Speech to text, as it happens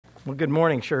Well, good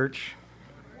morning, church.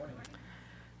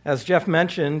 As Jeff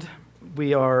mentioned,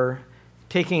 we are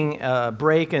taking a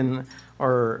break and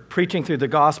are preaching through the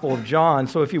Gospel of John.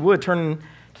 So if you would, turn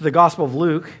to the Gospel of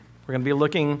Luke. We're going to be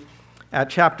looking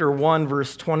at chapter 1,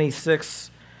 verse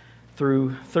 26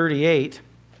 through 38.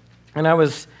 And I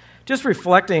was just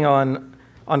reflecting on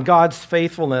God's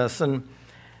faithfulness, and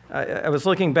I was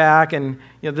looking back, and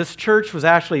this church was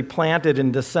actually planted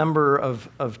in December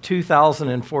of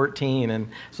 2014, and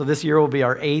so this year will be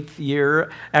our 8th year,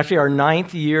 actually our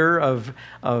 9th year of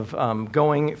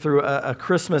going through a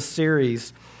Christmas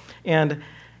series. And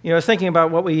I was thinking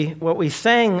about what we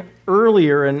sang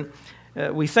earlier, and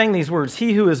we sang these words: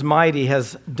 "He who is mighty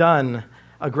has done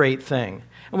a great thing."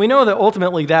 And we know that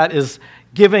ultimately that is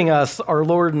giving us our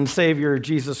Lord and Savior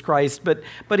Jesus Christ, but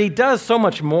He does so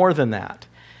much more than that.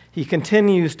 He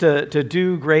continues to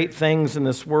do great things in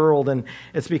this world, and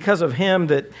it's because of Him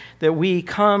that we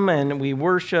come and we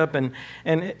worship.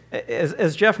 And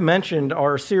as Jeff mentioned,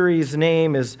 our series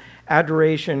name is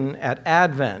Adoration at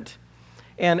Advent.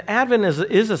 And Advent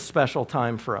is a special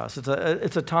time for us.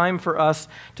 It's a time for us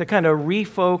to kind of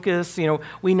refocus.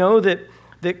 We know that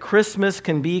Christmas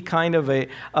can be kind of a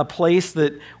place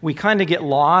that we kind of get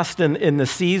lost in the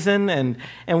season, and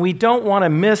we don't want to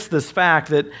miss this fact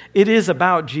that it is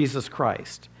about Jesus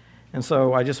Christ. And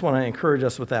so I just want to encourage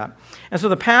us with that. And so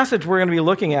the passage we're going to be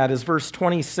looking at is verse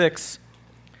 26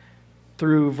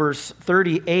 through verse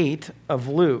 38 of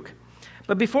Luke.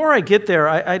 But before I get there,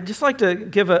 I'd just like to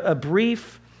give a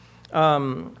brief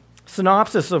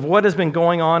synopsis of what has been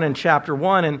going on in chapter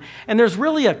 1. And there's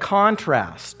really a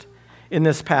contrast in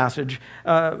this passage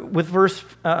with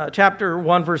chapter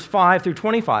 1, verse 5 through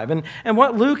 25. And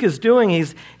what Luke is doing,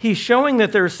 he's showing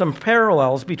that there's some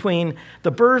parallels between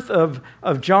the birth of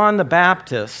John the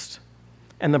Baptist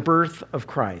and the birth of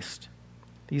Christ.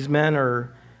 These men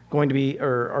are going to be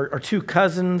are two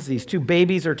cousins. These two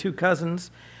babies are two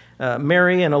cousins.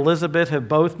 Mary and Elizabeth have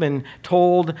both been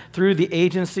told through the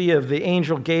agency of the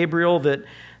angel Gabriel that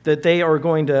they are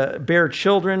going to bear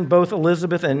children. Both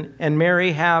Elizabeth and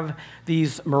Mary have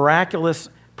these miraculous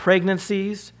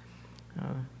pregnancies.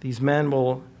 These men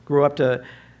will grow up to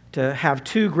have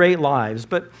two great lives.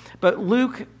 But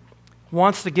Luke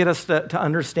wants to get us to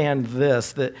understand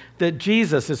this, that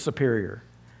Jesus is superior,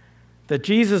 that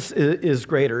Jesus is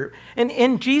greater.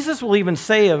 And Jesus will even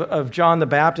say of John the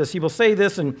Baptist, he will say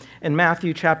this in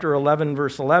Matthew chapter 11,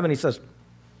 verse 11. He says,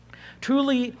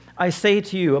 "Truly I say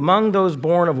to you, among those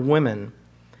born of women,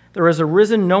 there has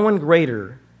arisen no one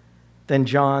greater than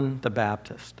John the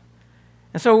Baptist."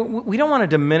 And so we don't want to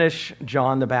diminish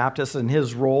John the Baptist and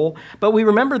his role, but we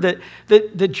remember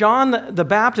that John the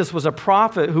Baptist was a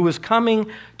prophet who was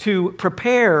coming to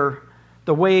prepare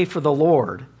the way for the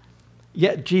Lord.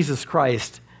 Yet Jesus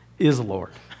Christ is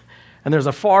Lord. And there's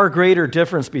a far greater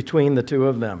difference between the two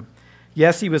of them.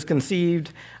 Yes, he was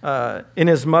conceived in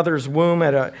his mother's womb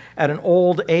at an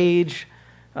old age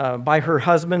by her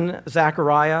husband,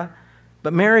 Zechariah.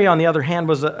 But Mary, on the other hand,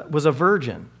 was a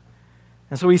virgin.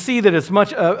 And so we see that it's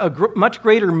a much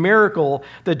greater miracle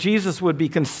that Jesus would be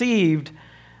conceived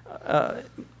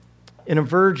in a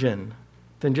virgin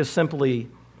than just simply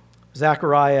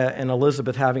Zechariah and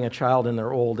Elizabeth having a child in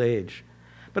their old age.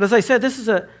 But as I said, this is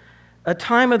a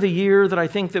time of the year that I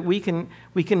think that we can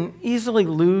easily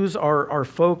lose our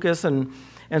focus, and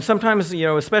sometimes,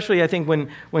 especially I think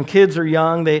when kids are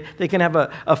young, they can have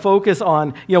a focus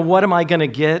on, what am I going to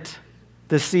get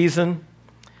this season?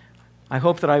 I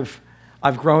hope that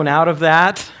I've grown out of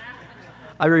that.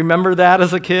 I remember that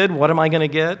as a kid. What am I going to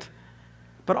get?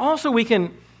 But also we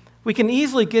can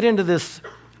easily get into this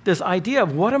idea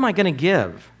of what am I going to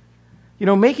give?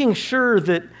 Making sure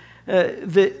that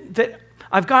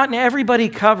I've gotten everybody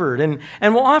covered. And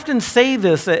we'll often say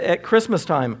this at Christmas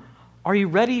time: are you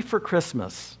ready for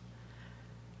Christmas?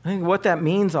 I think what that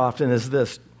means often is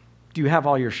this: do you have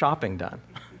all your shopping done?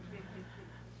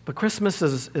 But Christmas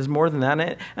is more than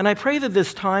that. And I pray that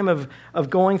this time of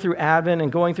going through Advent and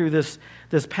going through this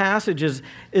passage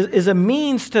is a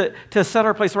means to set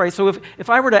our place right. So if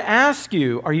I were to ask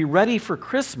you, are you ready for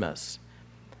Christmas?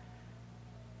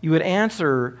 You would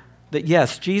answer that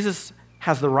yes, Jesus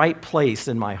has the right place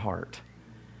in my heart,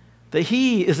 that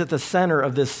He is at the center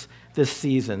of this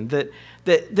season,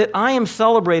 that I am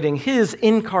celebrating His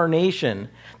incarnation,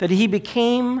 that He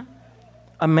became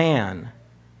a man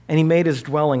and He made His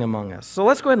dwelling among us. So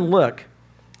let's go ahead and look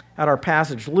at our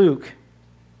passage, Luke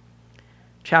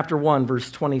chapter 1,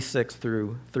 verse 26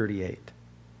 through 38.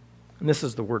 And this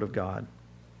is the word of God.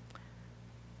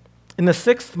 In the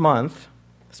 6th month,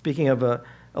 speaking of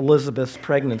Elizabeth's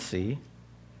pregnancy,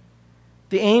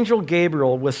 the angel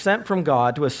Gabriel was sent from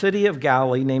God to a city of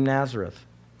Galilee named Nazareth,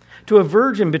 to a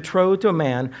virgin betrothed to a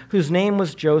man whose name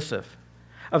was Joseph,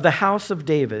 of the house of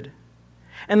David.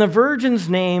 And the virgin's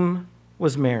name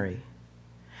was Mary.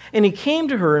 And he came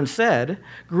to her and said,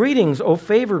 "Greetings, O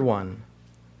favored one,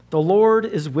 the Lord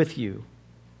is with you."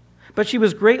 But she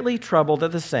was greatly troubled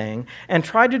at the saying and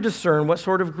tried to discern what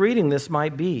sort of greeting this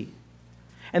might be.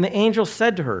 And the angel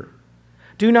said to her,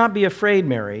 "Do not be afraid,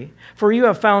 Mary, for you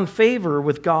have found favor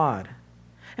with God.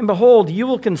 And behold, you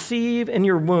will conceive in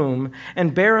your womb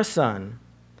and bear a son,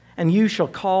 and you shall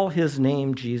call his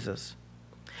name Jesus.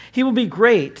 He will be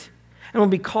great and will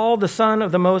be called the Son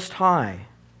of the Most High.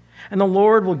 And the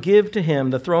Lord will give to him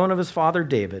the throne of his father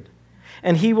David,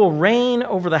 and he will reign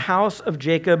over the house of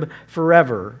Jacob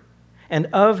forever, and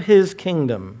of his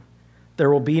kingdom there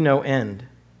will be no end."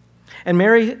 And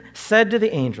Mary said to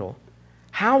the angel,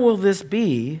 "How will this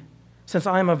be, since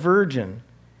I am a virgin?"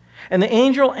 And the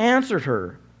angel answered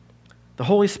her, "The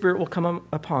Holy Spirit will come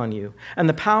upon you, and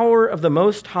the power of the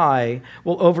Most High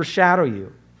will overshadow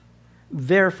you.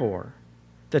 Therefore,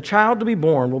 the child to be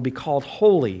born will be called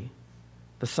Holy,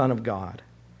 the Son of God.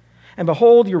 And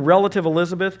behold, your relative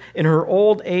Elizabeth, in her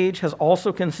old age, has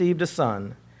also conceived a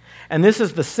son. And this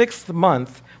is the 6th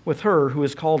month with her who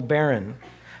is called barren.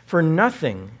 For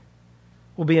nothing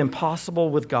will be impossible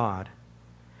with God."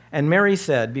 And Mary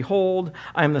said, "Behold,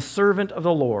 I am the servant of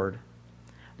the Lord.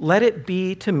 Let it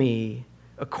be to me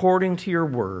according to your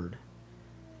word."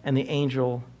 And the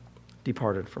angel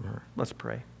departed from her. Let's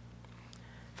pray.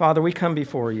 Father, we come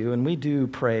before you, and we do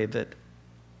pray that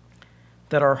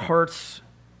our hearts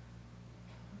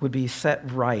would be set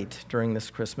right during this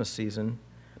Christmas season,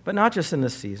 but not just in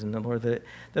this season, Lord,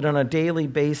 that on a daily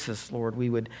basis, Lord, we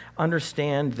would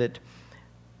understand that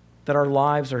our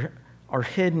lives are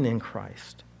hidden in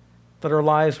Christ, that our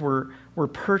lives were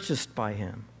purchased by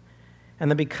him, and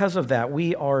that because of that,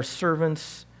 we are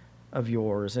servants of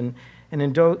yours. And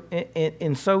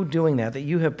in so doing that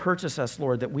you have purchased us,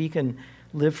 Lord, that we can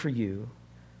live for you,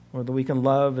 Lord, that we can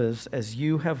love as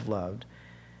you have loved.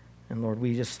 And Lord,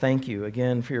 we just thank you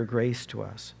again for your grace to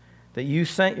us, that you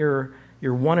sent your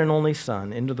one and only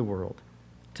Son into the world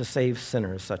to save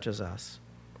sinners such as us.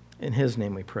 In his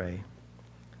name we pray.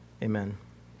 Amen.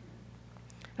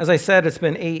 As I said, it's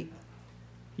been 8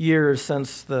 years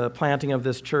since the planting of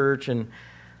this church, and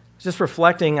just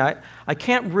reflecting, I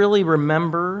can't really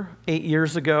remember 8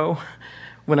 years ago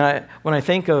when I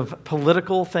think of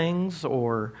political things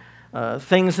or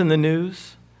things in the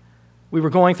news. We were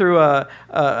going through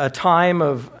a time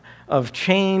of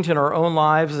change in our own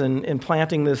lives in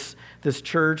planting this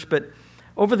church. But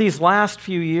over these last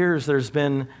few years, there's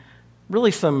been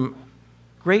really some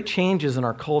great changes in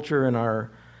our culture and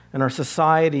our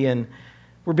society. And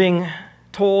we're being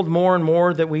told more and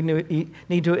more that we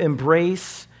need to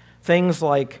embrace things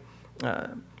like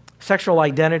sexual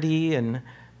identity and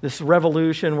this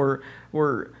revolution.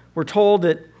 We're told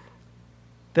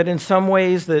that in some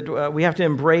ways that we have to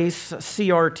embrace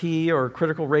CRT or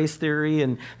critical race theory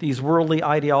and these worldly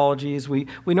ideologies. We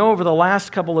know over the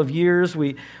last couple of years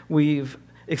we've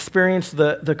experienced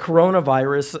the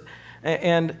coronavirus,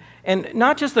 and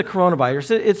not just the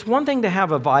coronavirus. It's one thing to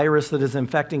have a virus that is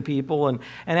infecting people and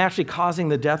actually causing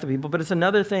the death of people, but it's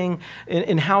another thing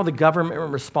in how the government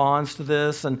responds to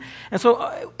this. And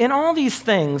so in all these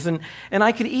things, and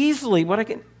what could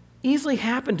easily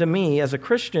happen to me as a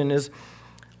Christian is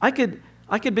I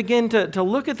could begin to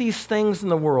look at these things in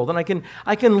the world, and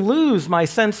I can lose my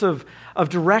sense of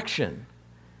direction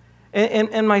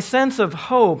and my sense of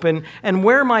hope and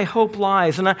where my hope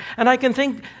lies. And I can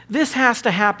think this has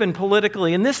to happen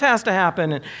politically, and this has to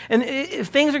happen, and if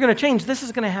things are going to change, this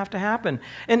is going to have to happen.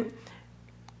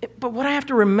 But what I have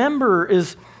to remember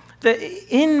is that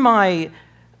in my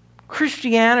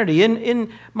Christianity,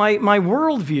 in my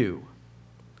worldview,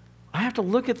 I have to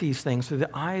look at these things through the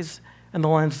eyes and the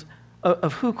lens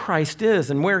of who Christ is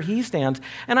and where he stands.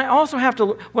 And I also have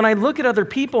to, when I look at other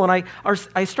people, and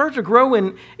I start to grow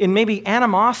in maybe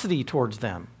animosity towards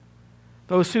them,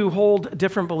 those who hold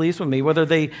different beliefs with me, whether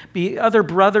they be other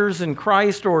brothers in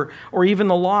Christ or even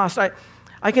the lost,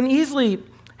 I can easily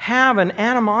have an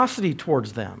animosity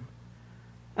towards them.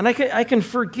 And I can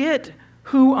forget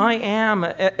who I am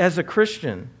as a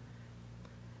Christian.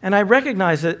 And I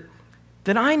recognize that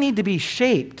I need to be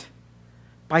shaped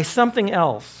by something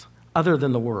else other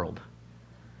than the world.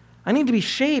 I need to be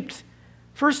shaped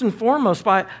first and foremost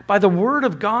by the Word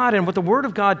of God and what the Word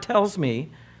of God tells me,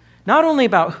 not only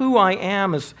about who I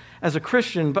am as a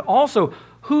Christian, but also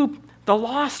who the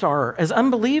lost are as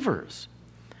unbelievers.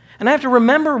 And I have to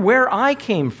remember where I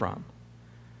came from.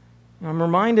 I'm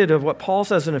reminded of what Paul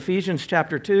says in Ephesians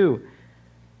chapter 2.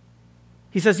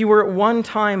 He says, you were at one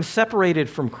time separated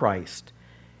from Christ,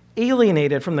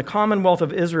 alienated from the commonwealth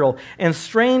of Israel, and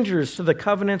strangers to the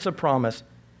covenants of promise,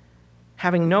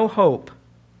 having no hope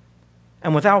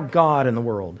and without God in the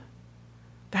world.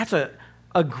 That's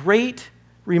a great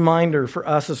reminder for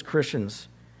us as Christians,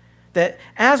 that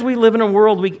as we live in a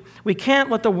world, we can't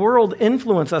let the world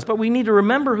influence us, but we need to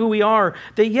remember who we are,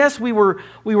 that yes, we were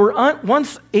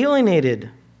once alienated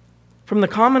from the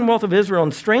commonwealth of Israel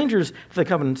and strangers to the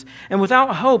covenants and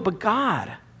without hope, but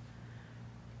God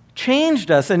changed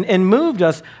us and moved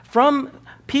us from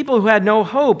people who had no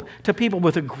hope to people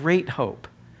with a great hope.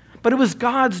 But it was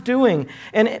God's doing.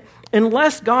 And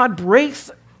unless God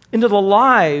breaks into the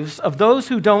lives of those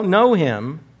who don't know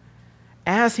him,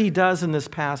 as he does in this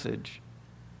passage,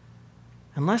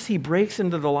 unless he breaks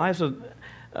into the lives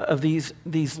of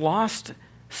these lost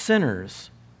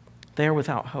sinners, they are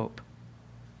without hope.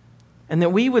 And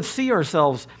that we would see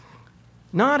ourselves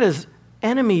not as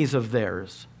enemies of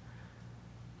theirs,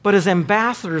 but as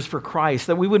ambassadors for Christ,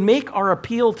 that we would make our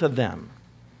appeal to them,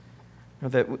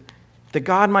 that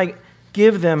God might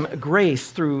give them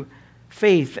grace through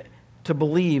faith to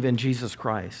believe in Jesus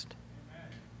Christ.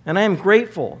 And I am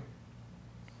grateful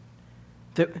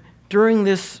that during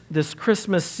this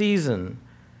Christmas season,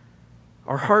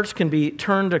 our hearts can be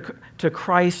turned to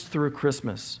Christ through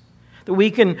Christmas, that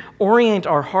we can orient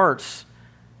our hearts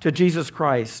to Jesus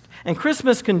Christ. And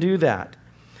Christmas can do that.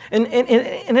 And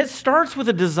it starts with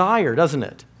a desire, doesn't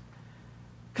it?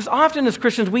 Because often as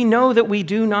Christians, we know that we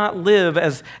do not live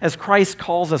as Christ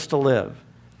calls us to live.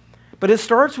 But it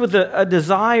starts with a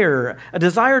desire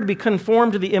to be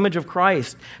conformed to the image of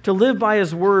Christ, to live by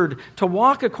his word, to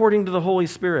walk according to the Holy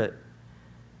Spirit.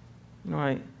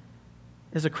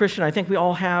 As a Christian, I think we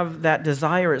all have that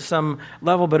desire at some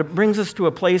level, but it brings us to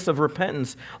a place of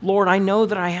repentance. Lord, I know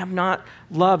that I have not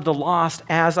loved the lost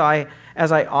as I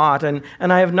ought, and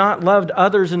I have not loved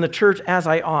others in the church as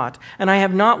I ought, and I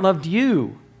have not loved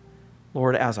you,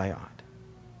 Lord, as I ought.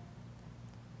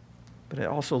 But it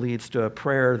also leads to a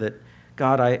prayer that,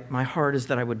 God, my heart is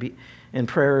that I would be, and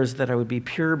prayer is that I would be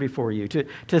pure before you,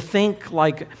 to think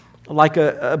like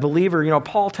a believer.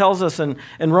 Paul tells us in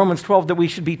Romans 12 that we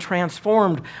should be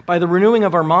transformed by the renewing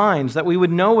of our minds, that we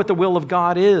would know what the will of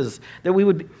God is, that we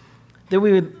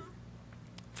would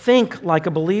think like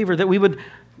a believer, that we would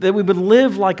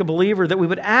live like a believer, that we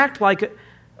would act like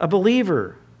a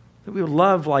believer, that we would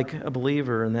love like a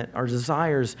believer, and that our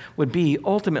desires would be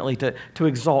ultimately to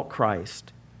exalt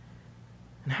Christ.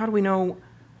 And how do we know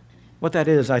what that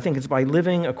is? I think it's by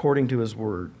living according to his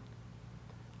word,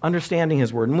 understanding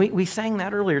his word. And we sang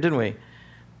that earlier, didn't we?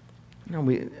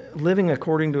 Living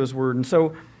according to his word. And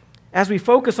so as we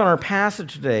focus on our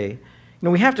passage today,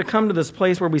 we have to come to this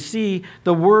place where we see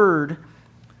the word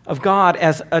of God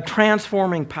as a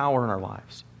transforming power in our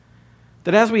lives.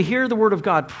 That as we hear the word of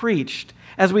God preached,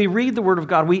 as we read the word of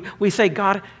God, we say,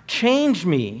 God, change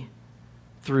me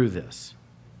through this.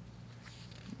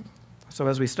 So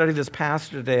as we study this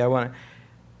passage today, I want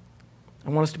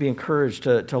us to be encouraged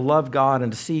to love God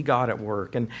and to see God at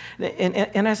work. And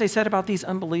as I said about these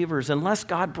unbelievers, unless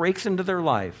God breaks into their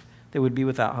life, they would be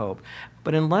without hope.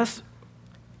 But unless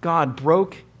God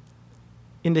broke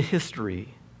into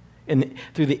history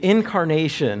through the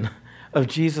incarnation of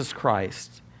Jesus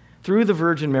Christ, through the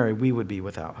Virgin Mary, we would be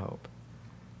without hope.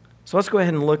 So let's go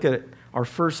ahead and look at our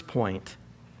first point.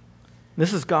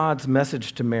 This is God's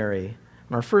message to Mary.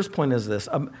 And our first point is this,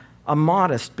 a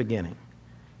modest beginning.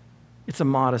 It's a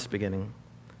modest beginning.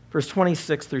 Verse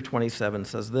 26 through 27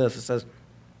 says this. It says,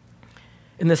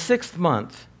 in the 6th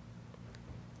month,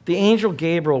 the angel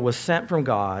Gabriel was sent from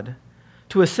God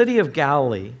to a city of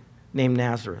Galilee named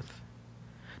Nazareth,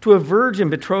 to a virgin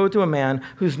betrothed to a man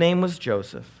whose name was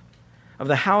Joseph, of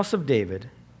the house of David,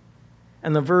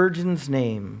 and the virgin's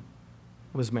name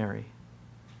was Mary.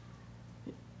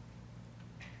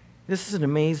 This is an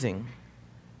amazing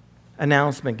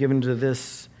announcement given to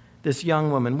this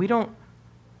young woman.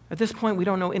 At this point, we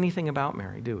don't know anything about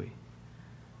Mary, do we?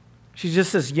 She's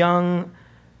just this young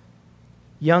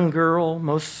girl.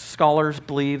 Most scholars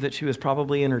believe that she was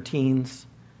probably in her teens.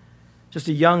 Just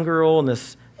a young girl in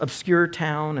this obscure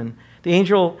town. And the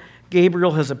angel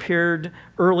Gabriel has appeared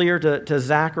earlier to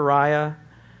Zechariah,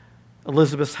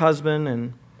 Elizabeth's husband,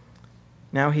 and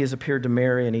now he has appeared to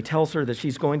Mary, and he tells her that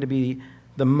she's going to be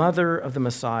the mother of the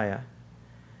Messiah.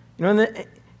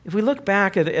 If we look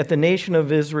back at the nation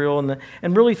of Israel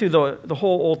and really through the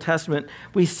whole Old Testament,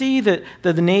 we see that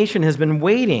the nation has been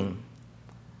waiting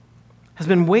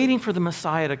for the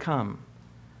Messiah to come.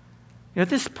 At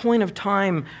this point of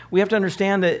time, we have to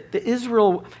understand that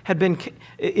Israel had been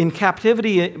in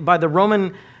captivity by the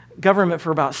Roman government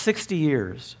for about 60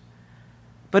 years.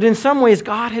 But in some ways,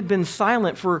 God had been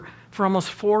silent for almost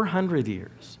 400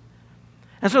 years.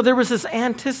 And so there was this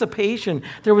anticipation,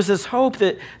 there was this hope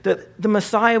that the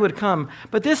Messiah would come.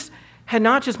 But this had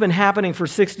not just been happening for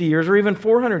 60 years or even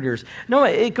 400 years. No,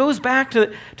 it goes back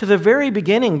to the very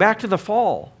beginning, back to the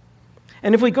fall.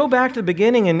 And if we go back to the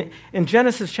beginning in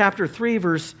Genesis chapter 3,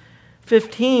 verse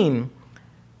 15,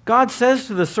 God says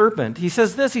to the serpent, he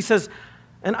says this, he says,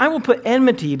 "And I will put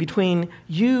enmity between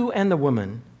you and the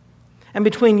woman, and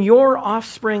between your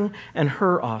offspring and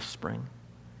her offspring.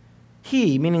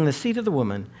 He," meaning the seed of the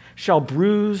woman, "shall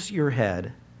bruise your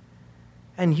head,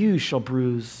 and you shall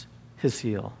bruise his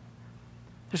heel."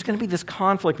 There's going to be this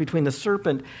conflict between the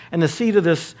serpent and the seed of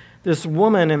this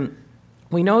woman. And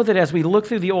we know that as we look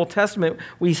through the Old Testament,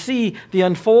 we see the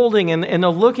unfolding and the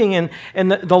looking and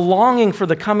the longing for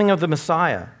the coming of the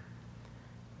Messiah.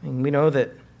 And we know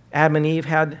that Adam and Eve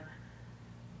had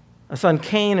a son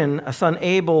Cain and a son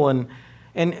Abel,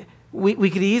 and we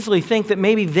could easily think that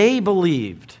maybe they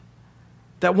believed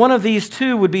that one of these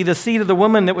two would be the seed of the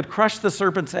woman that would crush the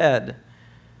serpent's head.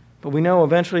 But we know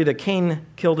eventually that Cain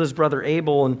killed his brother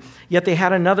Abel, and yet they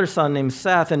had another son named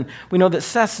Seth, and we know that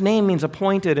Seth's name means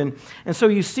appointed. And so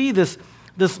you see this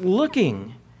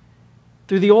looking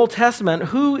through the Old Testament,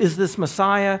 who is this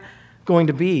Messiah going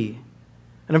to be?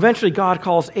 And eventually God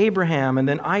calls Abraham, and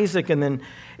then Isaac, and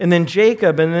then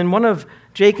Jacob, and then one of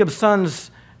Jacob's sons,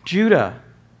 Judah.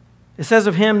 It says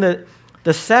of him that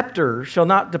the scepter shall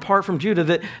not depart from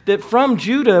Judah, that from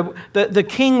Judah the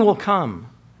king will come.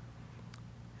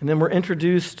 And then we're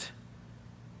introduced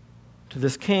to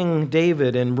this king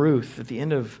David and Ruth at the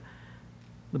end of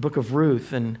the book of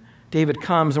Ruth. And David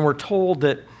comes, and we're told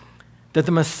that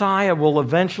the Messiah will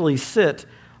eventually sit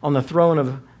on the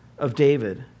throne of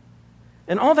David.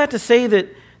 And all that to say that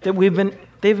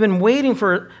they've been waiting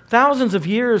for thousands of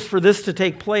years for this to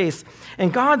take place.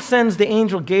 And God sends the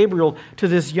angel Gabriel to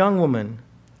this young woman,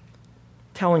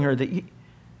 telling her that,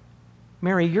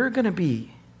 Mary, you're going to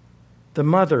be the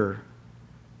mother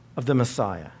of the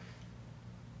Messiah.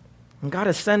 And God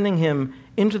is sending him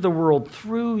into the world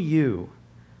through you.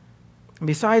 And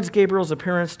besides Gabriel's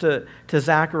appearance to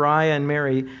Zechariah and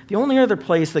Mary, the only other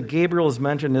place that Gabriel is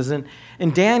mentioned is in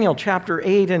Daniel chapter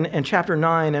 8 and chapter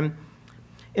 9. And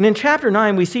in chapter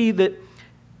 9, we see that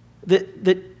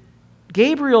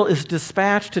Gabriel is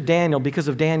dispatched to Daniel because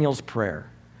of Daniel's prayer.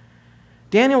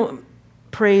 Daniel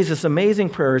prays this amazing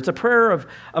prayer. It's a prayer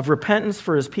of repentance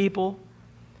for his people.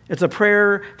 It's a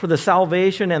prayer for the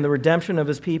salvation and the redemption of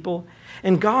his people.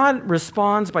 And God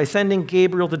responds by sending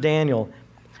Gabriel to Daniel.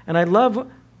 And I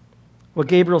love what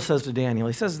Gabriel says to Daniel.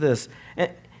 He says this,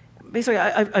 basically,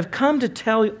 I've come to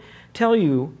tell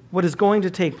you what is going to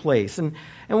take place. And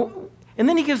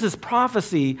then he gives this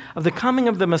prophecy of the coming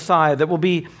of the Messiah that will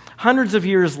be hundreds of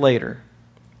years later.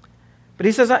 But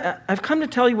he says, I've come to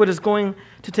tell you what is going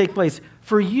to take place.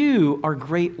 For you are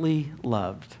greatly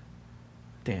loved.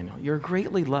 Daniel, you're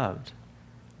greatly loved.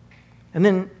 And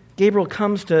then Gabriel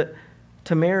comes to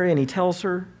Mary and he tells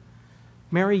her,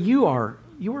 Mary, you are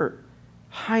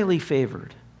highly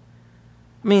favored.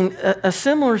 I mean, a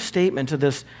similar statement to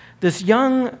this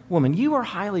young woman, you are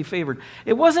highly favored.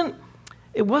 It wasn't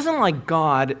like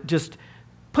God just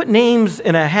put names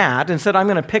in a hat and said, I'm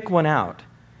going to pick one out.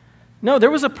 No,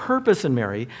 there was a purpose in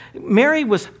Mary. Mary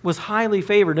was highly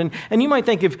favored. And you might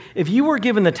think if you were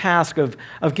given the task of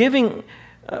giving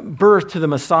birth to the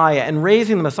Messiah and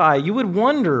raising the Messiah, you would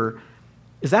wonder,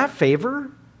 is that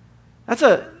favor? That's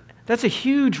a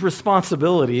huge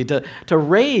responsibility to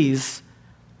raise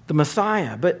the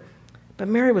Messiah. But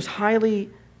Mary was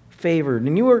highly favored.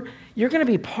 And you're going to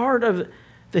be part of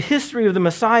the history of the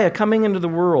Messiah coming into the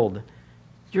world.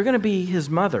 You're going to be his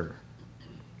mother.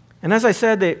 And as I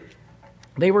said,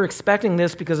 they were expecting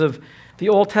this because of the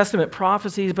Old Testament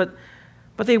prophecies, but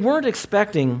they weren't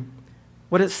expecting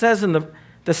what it says in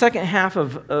the second half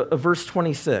of verse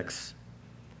 26,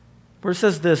 where it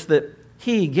says this, that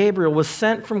he, Gabriel, was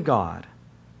sent from God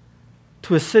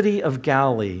to a city of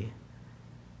Galilee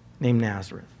named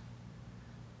Nazareth.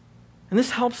 And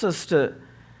this helps us to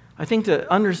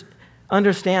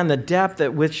understand the depth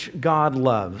at which God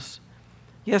loves.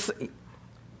 Yes,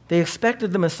 they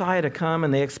expected the Messiah to come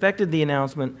and they expected the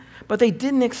announcement, but they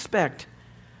didn't expect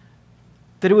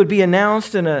that it would be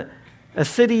announced in a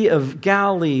city of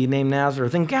Galilee named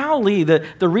Nazareth. And Galilee,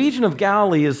 the region of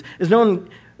Galilee is known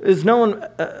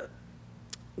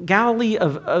Galilee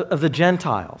of the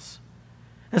Gentiles.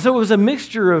 And so it was a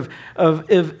mixture of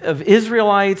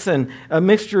Israelites and a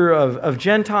mixture of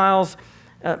Gentiles.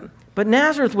 But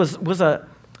Nazareth was a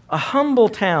humble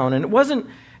town, and it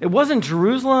wasn't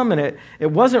Jerusalem, and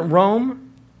it wasn't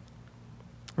Rome.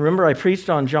 Remember, I preached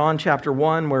on John chapter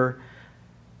 1 where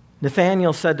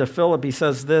Nathanael said to Philip, he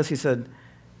says this, he said,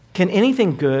 "Can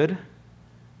anything good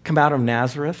come out of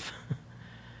Nazareth?"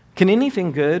 Can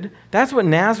anything good? That's what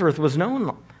Nazareth was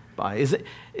known by.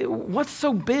 What's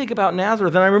so big about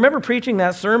Nazareth? And I remember preaching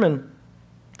that sermon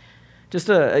just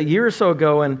a year or so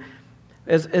ago, and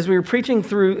as we were preaching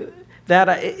through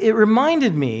that, it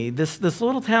reminded me, this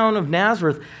little town of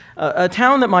Nazareth, a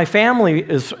town that my family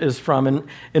is from in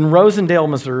Rosendale,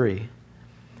 Missouri.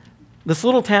 This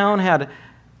little town had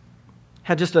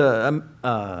just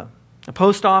a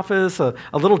post office, a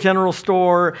little general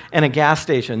store, and a gas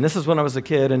station. This is when I was a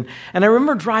kid. And I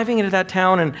remember driving into that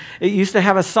town, and it used to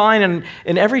have a sign,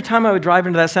 and every time I would drive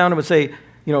into that town, it would say,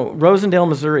 Rosendale,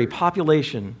 Missouri,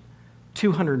 population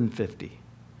 250.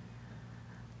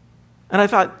 And I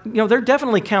thought, they're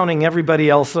definitely counting everybody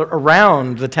else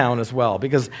around the town as well,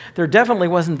 because there definitely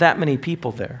wasn't that many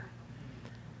people there.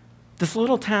 This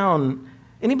little town,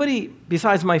 anybody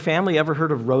besides my family ever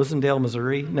heard of Rosendale,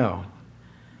 Missouri? No.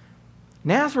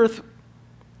 Nazareth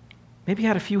maybe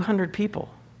had a few hundred people.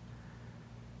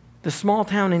 This small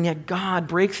town, and yet God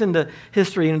breaks into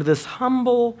history, into this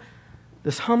humble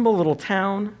little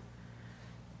town.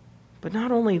 But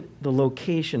not only the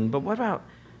location, but what about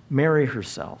Mary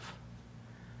herself?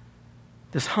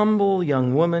 This humble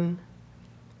young woman,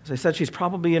 as I said, she's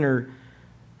probably in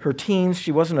her teens.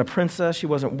 She wasn't a princess. She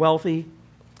wasn't wealthy.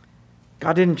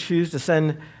 God didn't choose to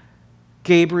send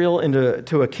Gabriel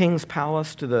to a king's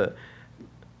palace, to the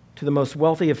most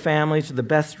wealthy of families, to the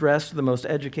best dressed, to the most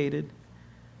educated.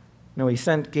 No, he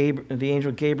sent the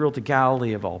angel Gabriel to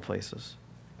Galilee of all places,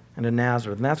 and to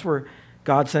Nazareth. And that's where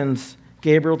God sends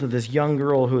Gabriel to this young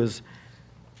girl who has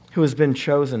been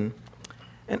chosen.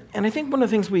 And I think one of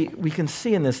the things we can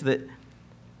see in this, that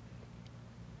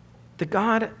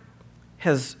God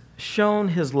has shown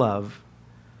his love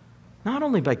not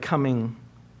only by coming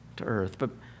to earth,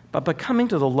 but by coming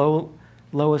to the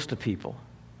lowest of people,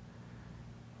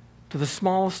 to the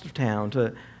smallest of town,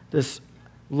 to this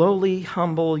lowly,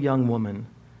 humble young woman.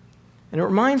 And it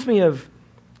reminds me of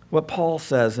what Paul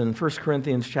says in 1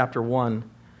 Corinthians chapter 1,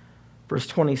 verse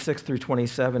 26 through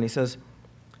 27. He says,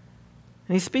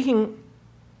 and he's speaking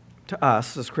to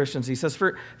us as Christians, he says,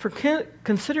 For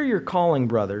consider your calling,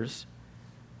 brothers.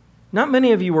 Not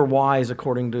many of you were wise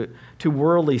according to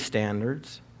worldly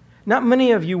standards. Not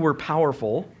many of you were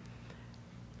powerful.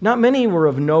 Not many were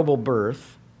of noble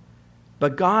birth.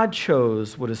 But God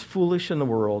chose what is foolish in the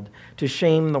world to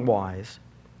shame the wise.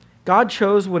 God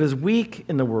chose what is weak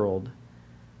in the world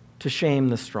to shame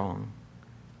the strong.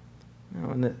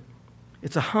 And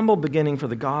it's a humble beginning for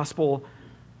the gospel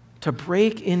to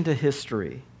break into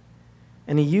history.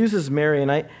 And he uses Mary,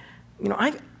 and I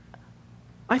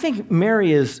think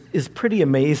Mary is pretty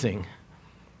amazing.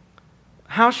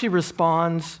 How she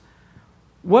responds,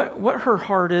 what her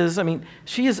heart is. I mean,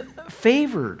 she is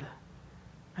favored.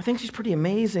 I think she's pretty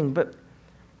amazing. But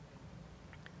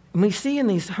when we see in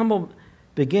these humble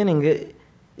beginnings,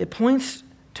 it points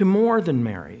to more than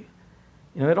Mary.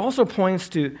 It also points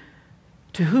to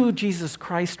who Jesus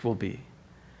Christ will be.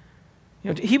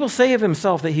 He will say of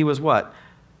himself that he was what?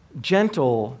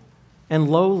 Gentle and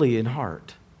lowly in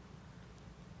heart.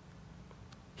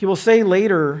 He will say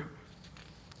later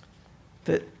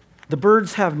that the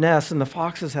birds have nests and the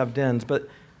foxes have dens, but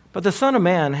the Son of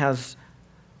Man has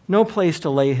no place to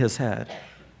lay his head.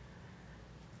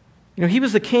 He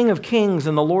was the King of Kings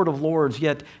and the Lord of Lords,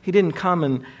 yet he didn't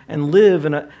come and live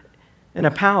in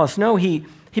a palace. No, he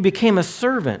became a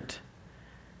servant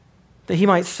that he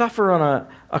might suffer on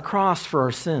a cross for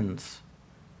our sins.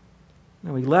 He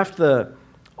left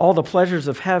all the pleasures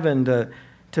of heaven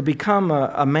to become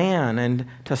a man and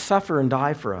to suffer and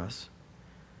die for us.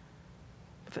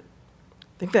 I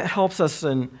think that helps us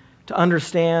to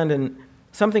understand and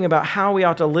something about how we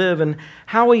ought to live and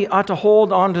how we ought to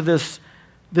hold on to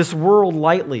this world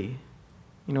lightly.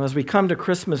 As we come to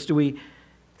Christmas, do we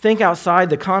think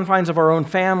outside the confines of our own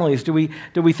families? Do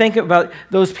we think about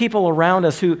those people around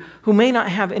us who may not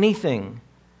have anything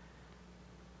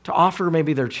to offer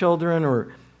maybe their children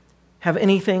or have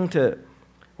anything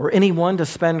or anyone to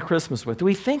spend Christmas with? Do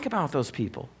we think about those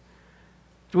people?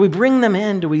 Do we bring them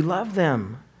in? Do we love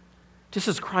them? Just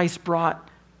as Christ brought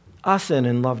us in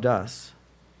and loved us.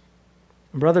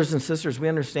 And brothers and sisters, we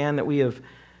understand that we have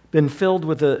been filled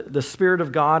with the Spirit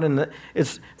of God, and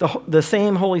it's the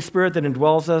same Holy Spirit that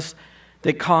indwells us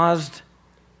that caused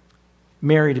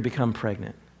Mary to become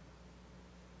pregnant.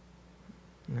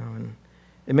 And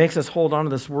it makes us hold on to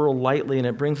this world lightly, and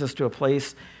it brings us to a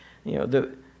place, that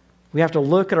we have to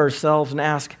look at ourselves and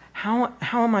ask, how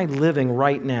am I living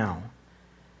right now?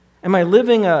 Am I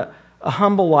living a a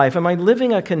humble life? Am I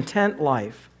living a content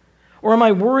life? Or am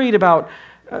I worried about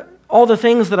all the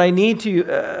things that I need to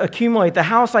accumulate, the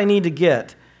house I need to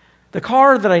get, the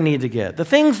car that I need to get, the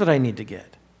things that I need to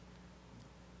get?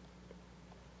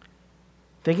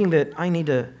 Thinking that I need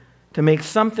to make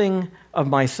something of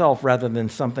myself rather than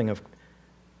something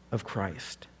of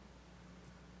Christ.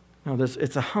 No,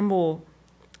 it's a humble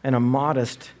and a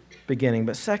modest beginning.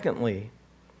 But secondly,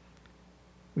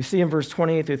 we see in verse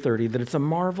 28 through 30 that it's a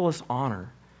marvelous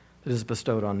honor that is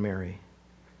bestowed on Mary.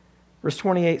 Verse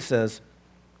 28 says,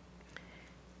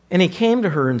 "And he came to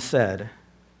her and said,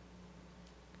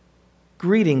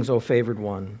 'Greetings, O favored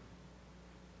one.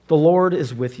 The Lord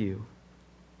is with you.'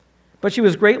 But she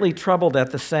was greatly troubled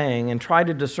at the saying and tried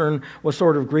to discern what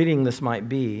sort of greeting this might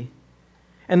be.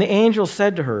 And the angel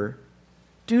said to her,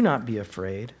 'Do not be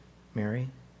afraid, Mary,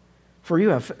 for you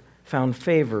have found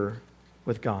favor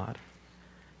with God.'"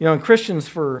 You know, and Christians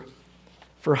for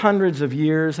hundreds of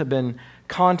years have been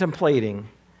contemplating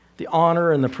the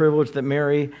honor and the privilege that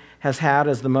Mary has had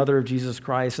as the mother of Jesus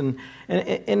Christ. And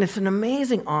it's an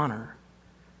amazing honor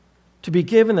to be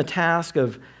given the task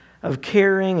of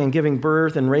carrying and giving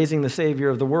birth and raising the Savior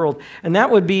of the world. And that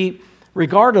would be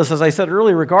regardless, as I said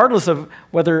earlier, regardless of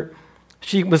whether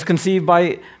she was conceived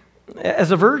as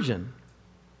a virgin.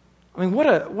 I mean, what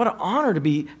an honor to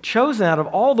be chosen out of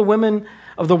all the women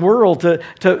of the world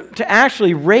to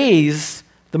actually raise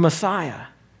the Messiah.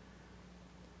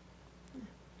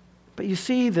 But you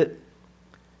see that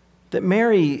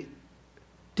Mary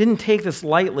didn't take this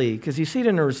lightly, because you see it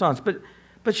in her response.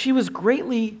 But she was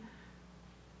greatly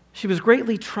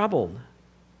troubled.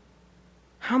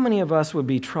 How many of us would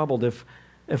be troubled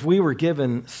if we were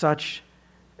given such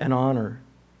an honor?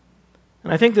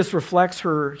 And I think this reflects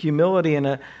her humility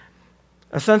and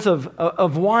a sense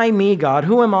of why me, God?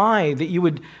 Who am I that you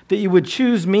would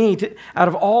choose me out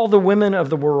of all the women of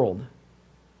the world?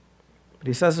 But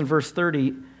he says in verse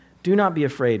 30, "Do not be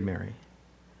afraid, Mary,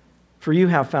 for you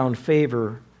have found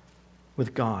favor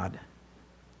with God."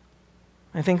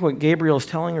 I think what Gabriel is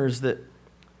telling her is that,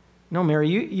 no, Mary,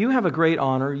 you have a great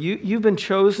honor. You've been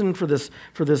chosen for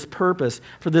this purpose,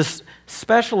 for this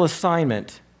special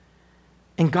assignment,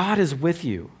 and God is with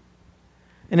you.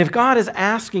 And if God is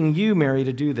asking you, Mary,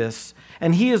 to do this,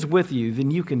 and he is with you,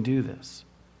 then you can do this.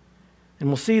 And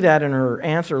we'll see that in her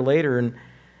answer later. And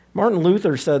Martin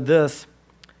Luther said this,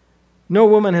 "No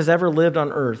woman has ever lived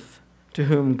on earth to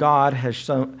whom God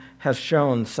has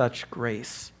shown such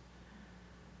grace."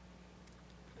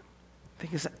 I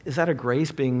think, is that a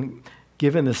grace, being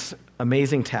given this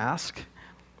amazing task?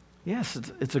 Yes,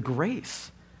 it's a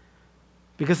grace.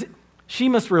 Because she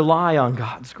must rely on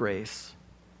God's grace.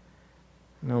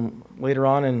 You know, later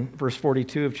on in verse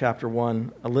 42 of chapter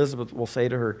 1, Elizabeth will say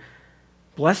to her,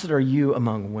 "Blessed are you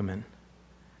among women.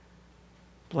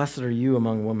 Blessed are you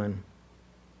among women."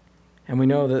 And we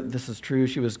know that this is true.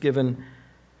 She was given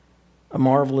a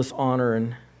marvelous honor,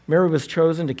 and Mary was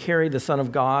chosen to carry the Son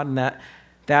of God, and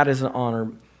that is an honor.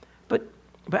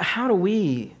 But how do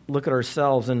we look at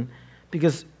ourselves? And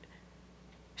because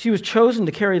she was chosen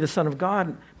to carry the Son of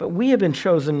God, but we have been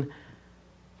chosen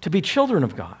to be children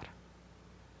of God.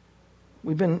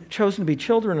 We've been chosen to be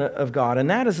children of God, and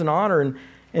that is an honor.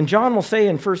 And John will say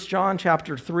in 1 John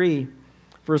chapter 3,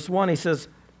 verse 1, he says,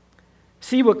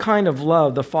 "See what kind of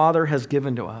love the Father has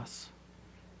given to us,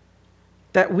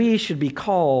 that we should be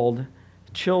called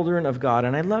children of God."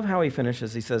 And I love how he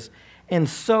finishes. He says, "And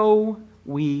so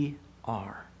we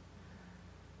are."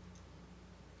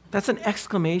 That's an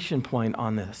exclamation point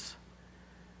on this.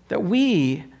 That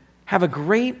we have a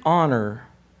great honor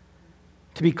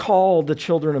to be called the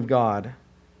children of God.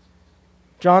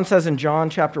 John says in John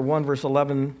chapter 1, verse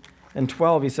 11 and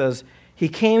 12, he says, "He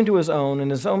came to his own,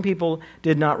 and his own people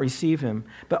did not receive him.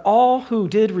 But all who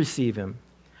did receive him,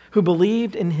 who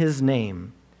believed in his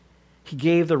name, he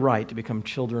gave the right to become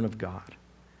children of God."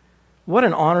 What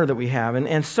an honor that we have,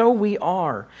 and so we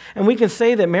are. And we can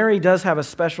say that Mary does have a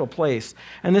special place,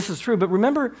 and this is true. But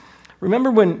remember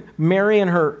when Mary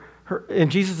and her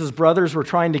and Jesus' brothers were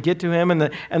trying to get to him, and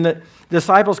the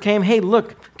disciples came, "Hey,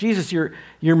 look, Jesus, your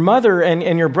mother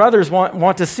and your brothers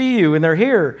want to see you, and they're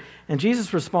here." And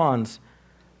Jesus responds,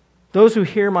 "Those who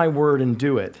hear my word and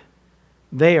do it,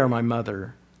 they are my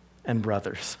mother and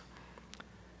brothers."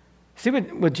 See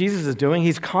what Jesus is doing?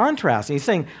 He's contrasting. He's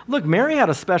saying, look, Mary had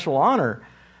a special honor,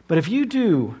 but if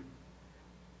you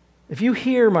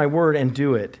hear my word and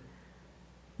do it,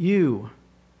 you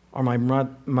are my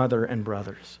mother and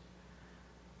brothers.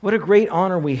 What a great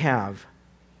honor we have.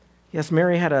 Yes,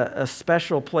 Mary had a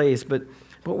special place, but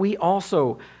we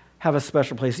also have a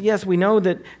special place. Yes, we know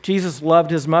that Jesus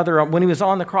loved his mother. When he was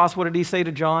on the cross, what did he say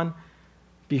to John?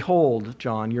 Behold,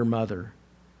 John, your mother.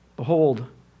 Behold,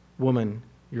 woman,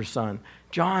 your son.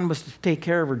 John was to take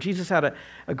care of her. Jesus had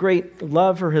a great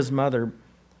love for his mother,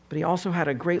 but he also had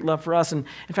a great love for us. And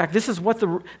in fact, this is what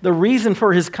the reason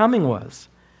for his coming was,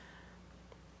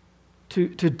 to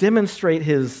demonstrate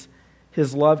his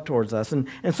love towards us. And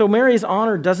so Mary's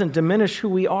honor doesn't diminish who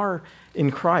we are in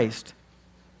Christ.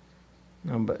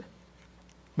 No, but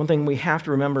one thing we have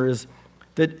to remember is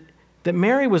that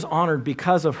Mary was honored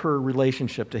because of her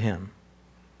relationship to him.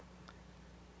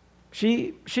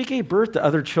 She gave birth to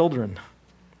other children,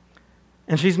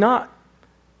 and she's not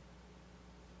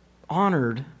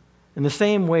honored in the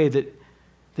same way that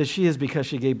she is because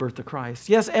she gave birth to Christ.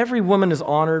 Yes, every woman is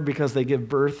honored because they give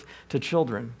birth to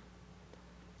children.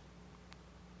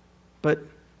 But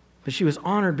she was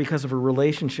honored because of her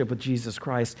relationship with Jesus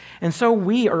Christ. And so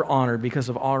we are honored because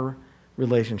of our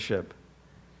relationship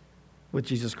with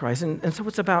Jesus Christ. And so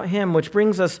it's about him, which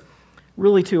brings us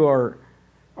really to our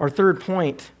third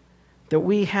point, that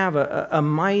we have a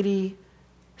mighty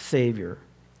Savior.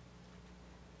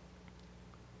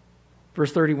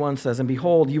 Verse 31 says, "And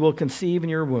behold, you will conceive in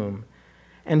your womb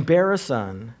and bear a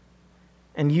son,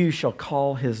 and you shall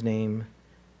call his name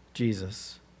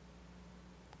Jesus."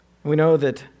 We know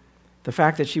that the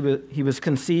fact that he was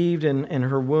conceived in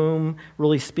her womb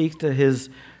really speaks to his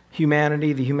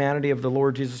humanity, the humanity of the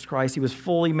Lord Jesus Christ. He was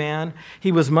fully man.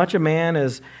 He was much a man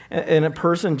and a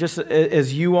person just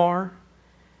as you are.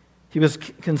 He was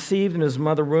conceived in his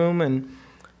mother womb, and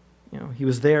he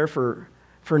was there for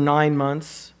 9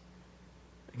 months.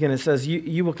 Again, it says,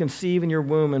 you will conceive in your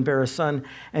womb and bear a son,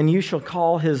 and you shall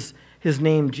call his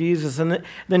name Jesus. And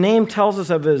the name tells us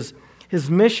of his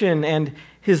mission and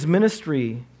his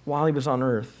ministry while he was on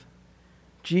earth.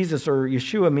 Jesus, or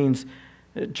Yeshua, means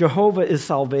Jehovah is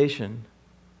salvation.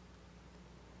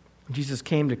 Jesus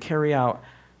came to carry out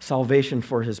salvation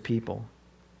for his people.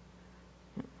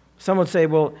 Some would say,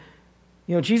 well,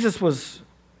 Jesus was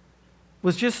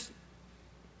just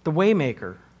the way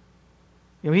maker.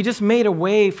 He just made a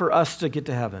way for us to get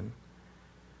to heaven.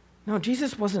 No,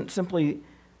 Jesus wasn't simply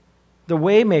the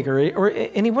way maker,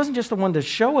 and he wasn't just the one to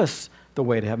show us the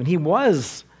way to heaven. He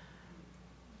was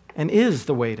and is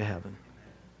the way to heaven.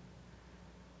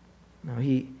 No,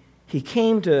 he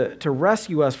came to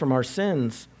rescue us from our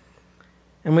sins.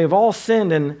 And we have all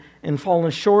sinned and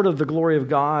fallen short of the glory of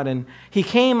God. And he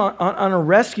came on a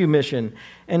rescue mission.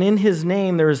 And in his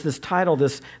name there is this title,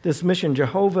 this mission,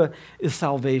 Jehovah is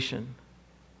salvation.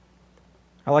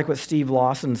 I like what Steve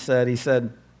Lawson said. He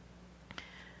said,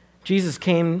 Jesus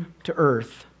came to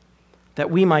earth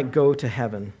that we might go to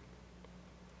heaven.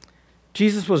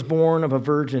 Jesus was born of a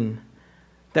virgin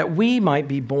that we might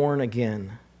be born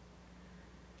again.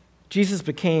 Jesus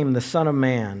became the Son of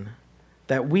Man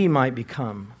that we might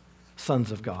become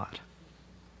sons of God.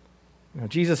 Now,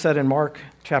 Jesus said in Mark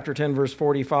chapter 10, verse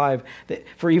 45, that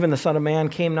for even the Son of Man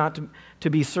came not to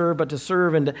be served, but to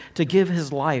serve and to give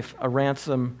his life a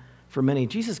ransom for many.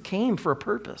 Jesus came for a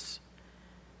purpose.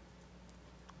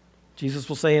 Jesus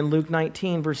will say in Luke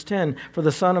 19, verse 10, for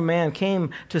the Son of Man came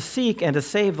to seek and to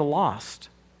save the lost.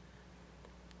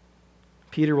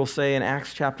 Peter will say in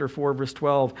Acts chapter 4, verse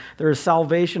 12, there is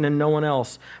salvation in no one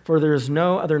else, for there is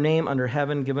no other name under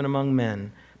heaven given among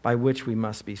men by which we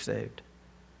must be saved.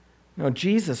 Now,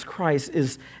 Jesus Christ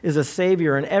is a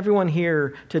Savior, and everyone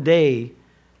here today,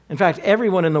 in fact,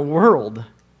 everyone in the world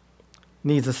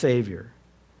needs a Savior.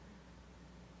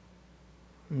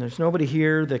 And there's nobody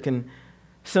here that can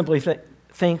simply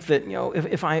think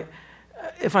that,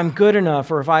 if I'm good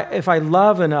enough, or if I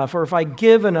love enough, or if I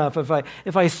give enough,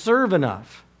 if I serve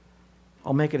enough,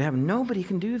 I'll make it to heaven. Nobody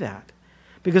can do that,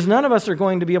 because none of us are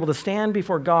going to be able to stand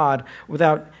before God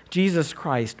without Jesus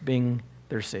Christ being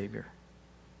their Savior.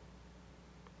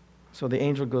 So the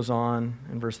angel goes on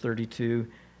in verse 32,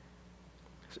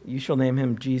 you shall name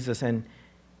him Jesus, and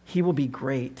he will be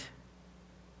great,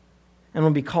 and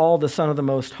will be called the Son of the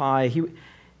Most High. He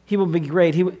will be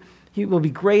great. He will be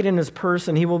great in his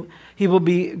person. He will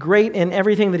be great in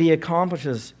everything that he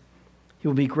accomplishes. He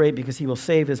will be great because he will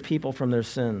save his people from their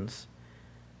sins.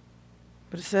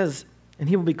 But it says, and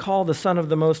he will be called the Son of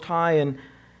the Most High. And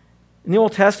in the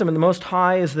Old Testament, the Most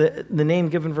High is the name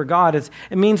given for God. It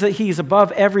means that he's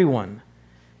above everyone,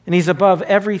 and he's above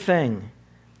everything.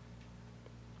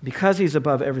 Because he's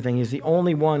above everything, he's the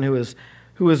only one who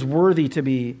is worthy to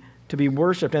be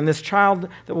worshipped. And this child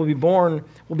that will be born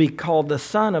will be called the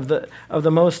Son of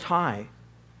the Most High.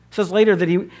 It says later that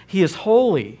he is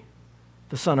holy,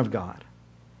 the Son of God.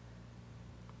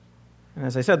 And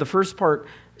as I said, the first part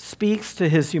speaks to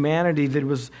his humanity,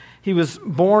 that he was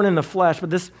born in the flesh, but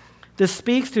this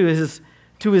speaks to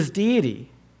his deity.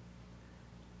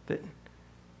 That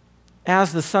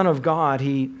as the Son of God,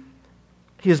 he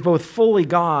is both fully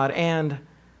God and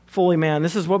fully man.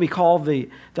 This is what we call the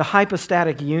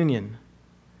hypostatic union.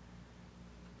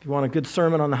 If you want a good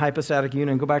sermon on the hypostatic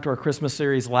union, go back to our Christmas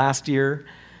series last year.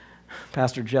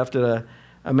 Pastor Jeff did an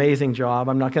amazing job.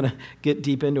 I'm not going to get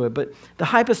deep into it. But the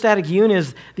hypostatic union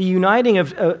is the uniting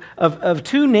of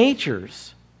two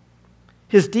natures,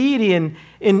 his deity and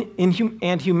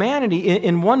humanity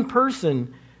in one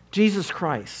person, Jesus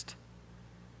Christ.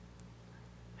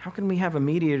 How can we have a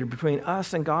mediator between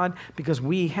us and God? Because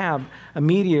we have a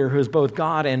mediator who is both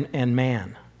God and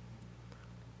man.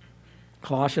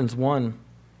 Colossians 1,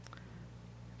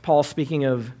 Paul, speaking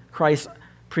of Christ's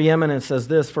preeminence, says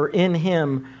this, "For in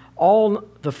him all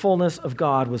the fullness of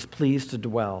God was pleased to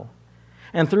dwell,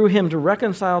 and through him to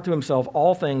reconcile to himself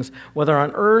all things, whether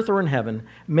on earth or in heaven,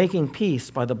 making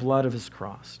peace by the blood of his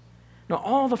cross." Now,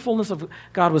 all the fullness of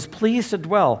God was pleased to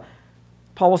dwell.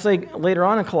 Paul will say later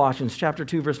on in Colossians chapter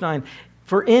 2, verse 9,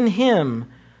 "For in him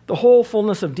the whole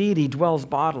fullness of deity dwells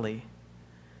bodily."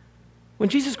 When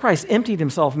Jesus Christ emptied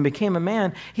himself and became a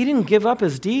man, he didn't give up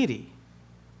his deity.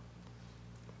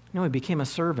 No, he became a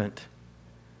servant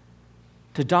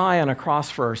to die on a cross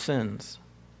for our sins.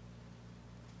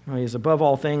 No, he is above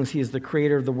all things. He is the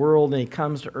creator of the world, and he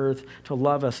comes to earth to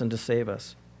love us and to save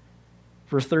us.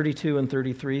 Verse 32 and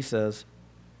 33 says,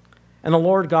 "And the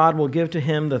Lord God will give to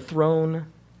him the throne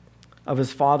of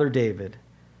his father David,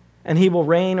 and he will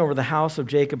reign over the house of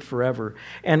Jacob forever,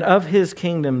 and of his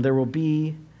kingdom there will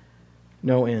be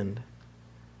no end."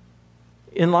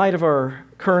 In light of our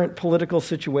current political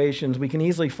situations, we can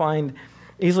easily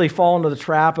fall into the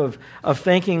trap of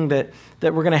thinking that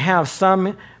we're going to have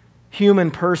some human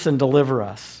person deliver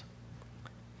us.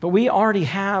 But we already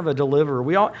have a deliverer.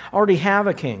 We already have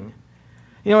a king.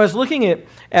 You know, I was looking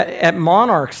at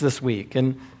monarchs this week,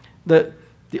 and the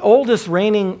oldest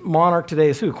reigning monarch today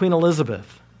is who? Queen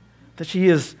Elizabeth. That she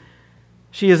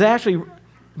has actually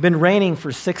been reigning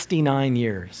for 69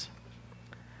 years.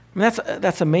 I mean,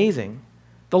 that's amazing.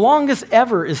 The longest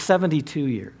ever is 72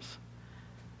 years.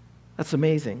 That's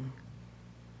amazing.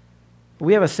 But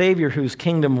we have a Savior whose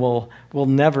kingdom will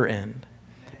never end,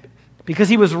 because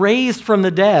he was raised from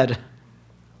the dead.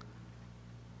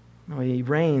 No, he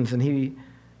reigns, and he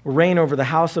will reign over the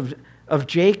house of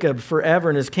Jacob forever.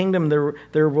 In his kingdom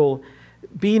there will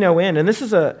be no end. And this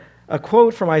is a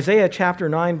quote from Isaiah chapter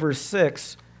 9, verse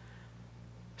 6,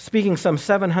 speaking some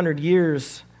 700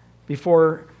 years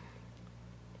before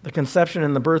the conception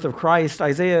and the birth of Christ.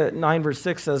 Isaiah 9, verse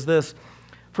 6 says this,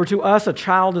 "For to us a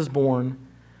child is born,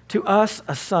 to us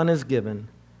a son is given,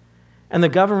 and the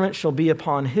government shall be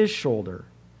upon his shoulder,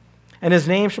 and his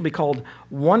name shall be called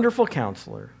Wonderful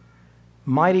Counselor,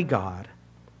 Mighty God,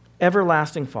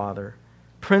 Everlasting Father,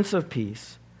 Prince of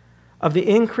Peace. Of the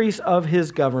increase of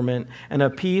his government and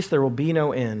of peace there will be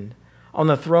no end, on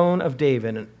the throne of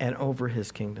David and over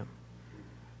his kingdom."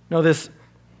 No, this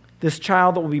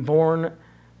child that will be born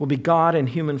will be God in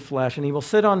human flesh, and he will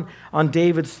sit on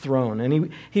David's throne,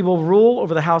 and he will rule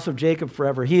over the house of Jacob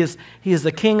forever. He is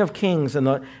the King of kings and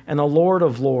the Lord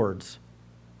of lords.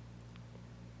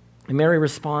 And Mary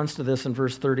responds to this in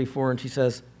verse 34, and she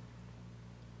says,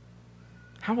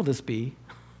 "How will this be,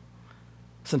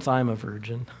 since I am a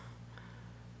virgin?"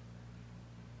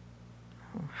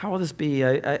 How will this be?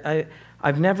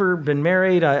 I've never been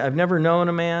married. I've never known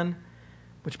a man.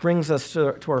 Which brings us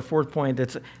to our fourth point.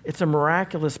 It's a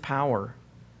miraculous power.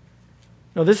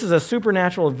 No, this is a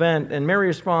supernatural event, and Mary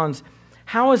responds,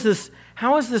 How is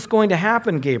this going to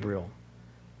happen, Gabriel?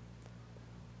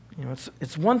 You know,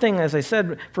 it's one thing, as I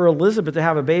said, for Elizabeth to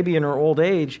have a baby in her old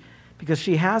age, because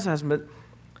she has husband.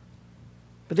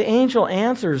 But the angel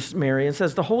answers Mary and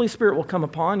says, "The Holy Spirit will come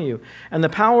upon you, and the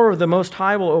power of the Most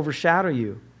High will overshadow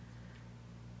you.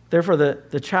 Therefore,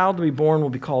 the child to be born will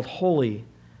be called Holy,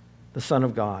 the Son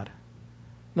of God."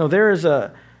 No, there is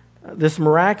this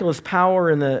miraculous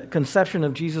power in the conception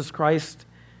of Jesus Christ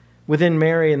within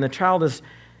Mary, and the child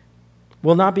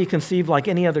will not be conceived like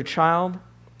any other child.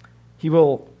 He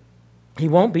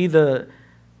won't be the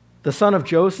son of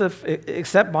Joseph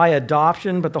except by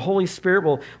adoption, but the Holy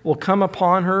Spirit will come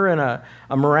upon her in a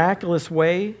miraculous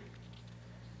way.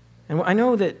 And I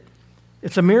know that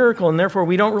it's a miracle, and therefore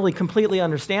we don't really completely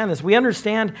understand this. We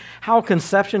understand how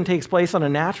conception takes place on a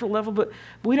natural level, but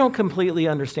we don't completely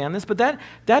understand this. But that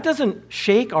doesn't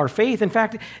shake our faith. In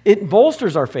fact, it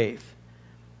bolsters our faith.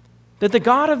 That the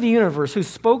God of the universe, who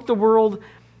spoke the world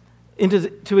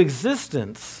into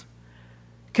existence,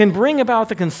 can bring about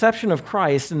the conception of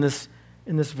Christ in this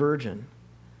virgin.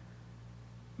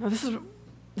 Now, this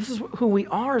is who we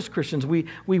are as Christians. We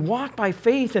walk by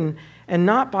faith and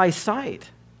not by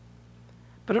sight.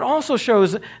 But it also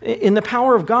shows in the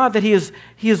power of God that he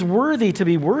is worthy to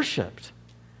be worshiped.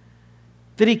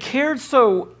 That he cared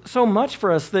so much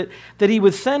for us that he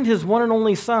would send his one and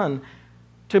only Son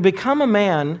to become a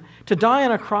man, to die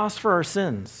on a cross for our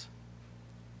sins.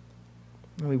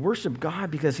 And we worship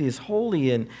God because he is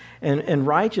holy and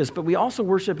righteous, but we also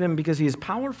worship him because he is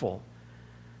powerful.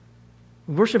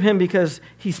 We worship him because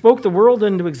he spoke the world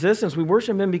into existence. We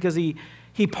worship him because he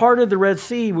parted the Red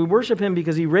Sea. We worship him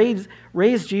because he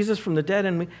raised Jesus from the dead.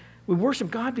 And we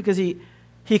worship God because he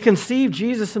conceived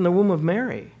Jesus in the womb of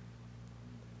Mary.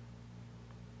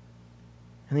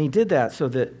 And he did that so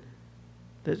that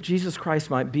Jesus Christ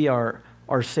might be our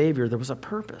Savior. There was a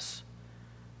purpose.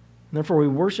 And therefore we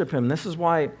worship him. This is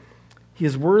why he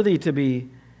is worthy to be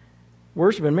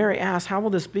worshipped. And Mary asked, how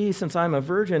will this be since I'm a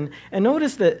virgin? And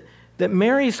notice that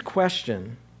Mary's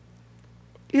question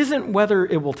isn't whether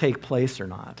it will take place or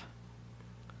not.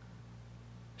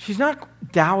 She's not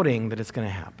doubting that it's going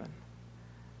to happen.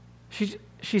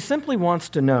 She simply wants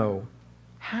to know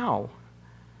how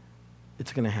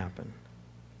it's going to happen.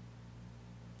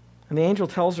 And the angel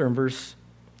tells her in verse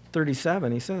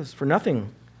 37, he says, for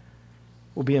nothing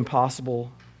will be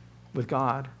impossible with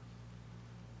God.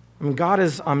 I mean, God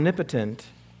is omnipotent.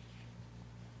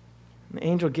 The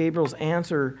angel Gabriel's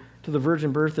answer to the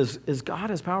virgin birth is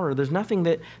God has power. There's nothing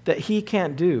that he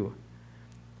can't do.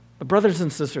 But brothers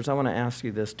and sisters, I want to ask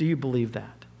you this. Do you believe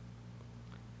that?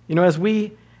 You know, as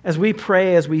we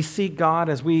pray, as we seek God,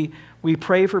 as we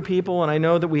pray for people, and I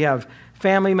know that we have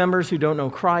family members who don't know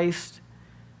Christ.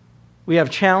 We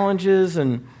have challenges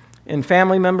and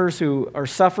family members who are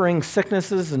suffering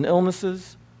sicknesses and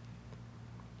illnesses.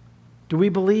 Do we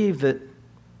believe that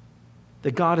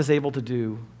God is able to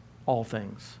do all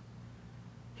things?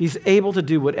 He's able to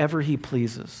do whatever he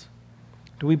pleases.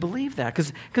 Do we believe that?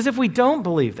 Because if we don't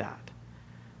believe that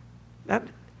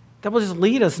will just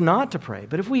lead us not to pray.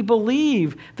 But if we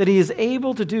believe that he is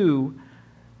able to do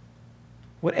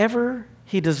whatever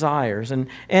he desires, and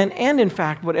in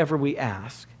fact whatever we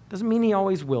ask, doesn't mean he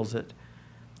always wills it.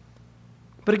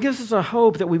 But it gives us a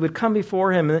hope that we would come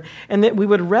before him and that we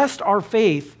would rest our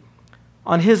faith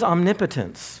on his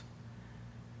omnipotence.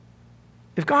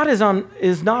 If God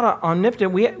is not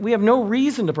omnipotent, we have no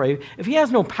reason to pray. If he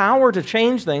has no power to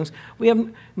change things, we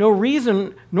have no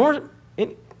reason, nor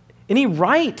any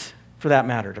right, for that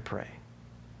matter, to pray.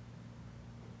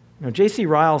 You know, J.C.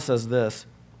 Ryle says this,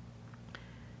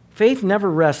 faith never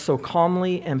rests so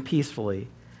calmly and peacefully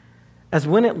as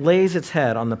when it lays its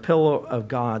head on the pillow of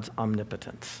God's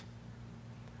omnipotence.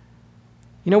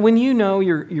 You know, when you know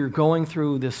you're going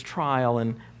through this trial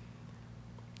and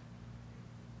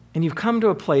you've come to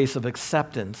a place of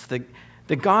acceptance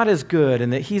that God is good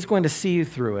and that he's going to see you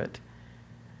through it,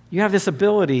 you have this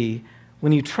ability,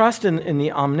 when you trust in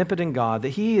the omnipotent God, that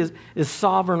he is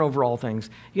sovereign over all things,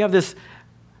 you have this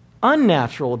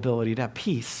unnatural ability to have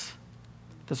peace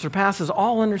that surpasses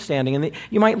all understanding. And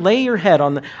you might lay your head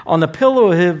on the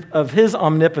pillow of his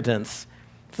omnipotence,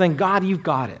 saying, God, you've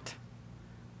got it.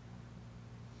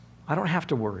 I don't have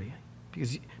to worry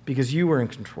because you are in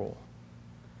control.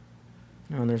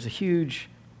 And there's a huge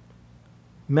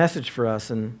message for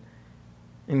us in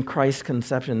Christ's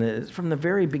conception. That from the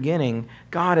very beginning,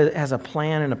 God has a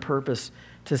plan and a purpose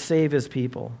to save his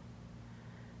people.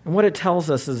 And what it tells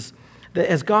us is that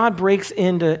as God breaks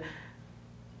into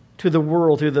the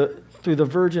world through the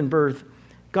virgin birth,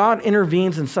 God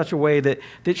intervenes in such a way that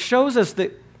shows us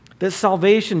that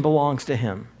salvation belongs to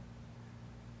him,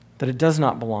 that it does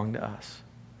not belong to us.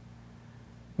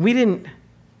 We didn't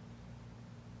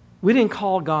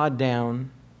call God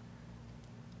down.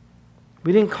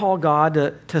 We didn't call God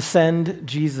to send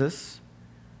Jesus.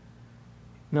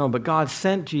 No, but God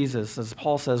sent Jesus, as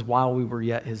Paul says, while we were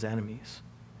yet his enemies.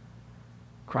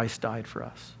 Christ died for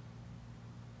us.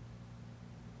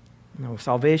 No,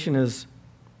 salvation is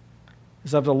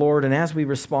of the Lord, and as we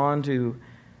respond to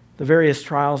the various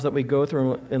trials that we go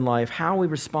through in life, how we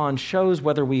respond shows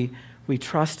whether we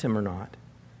trust him or not.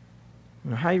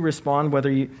 You know, how you respond,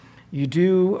 whether you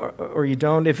do or you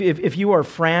don't. If you are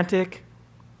frantic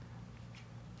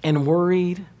and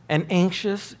worried and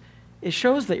anxious, it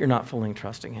shows that you're not fully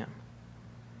trusting him.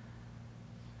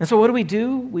 And so what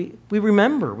do? We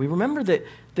remember. We remember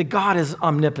that God is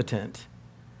omnipotent.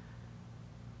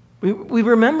 We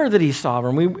remember that he's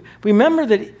sovereign. We remember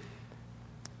that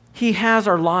he has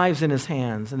our lives in his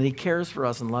hands and that he cares for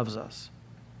us and loves us.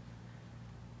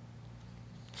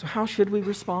 So how should we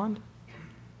respond?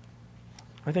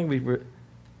 I think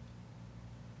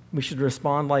we should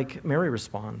respond like Mary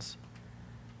responds.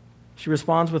 She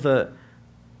responds with a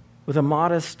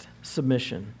modest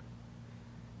submission.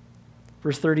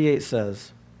 Verse 38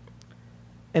 says,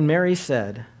 And Mary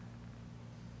said,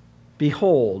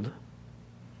 "Behold,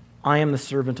 I am the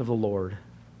servant of the Lord.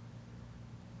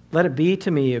 Let it be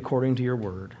to me according to your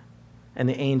word." And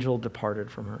the angel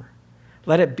departed from her.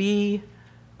 Let it be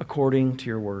according to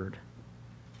your word.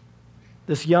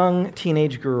 This young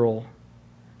teenage girl,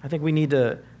 I think we need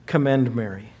to commend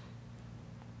Mary.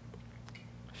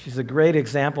 She's a great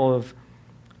example of,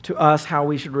 to us, how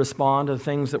we should respond to the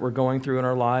things that we're going through in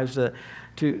our lives,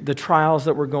 to the trials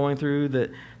that we're going through,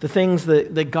 the things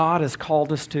that God has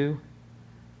called us to.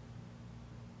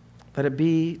 Let it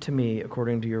be to me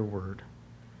according to your word.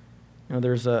 You know,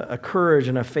 there's a courage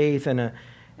and a faith and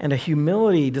a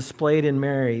humility displayed in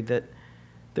Mary that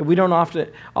we don't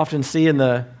often see in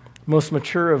the most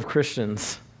mature of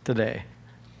Christians today.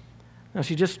 No,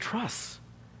 she just trusts.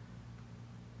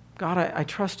 God, I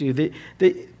trust you.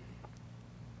 That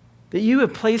you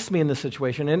have placed me in this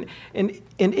situation. And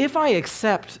if I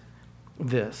accept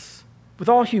this with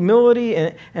all humility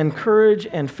and courage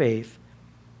and faith,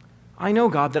 I know,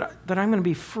 God, that I'm going to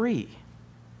be free.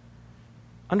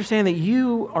 Understand that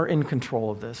you are in control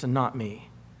of this and not me.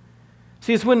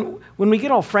 See, it's when we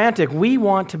get all frantic, we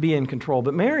want to be in control.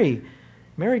 But Mary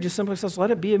just simply says,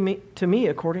 let it be to me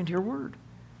according to your word.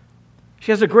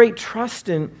 She has a great trust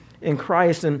in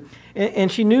Christ,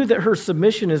 and she knew that her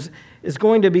submission is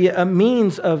going to be a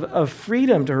means of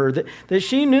freedom to her, that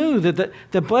she knew that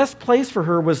the best place for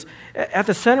her was at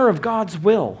the center of God's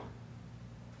will.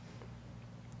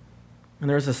 And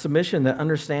there's a submission that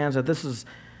understands that this is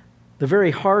the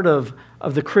very heart of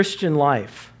the Christian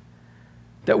life,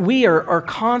 that we are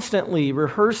constantly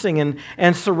rehearsing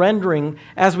and surrendering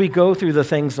as we go through the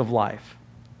things of life.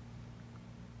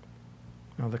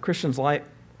 Now, the Christian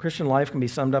life can be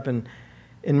summed up in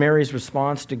Mary's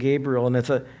response to Gabriel, and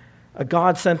it's a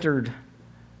God-centered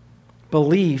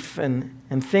belief and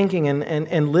thinking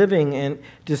and living and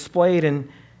displayed. And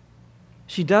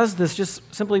she does this just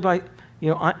simply by,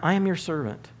 I am your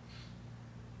servant.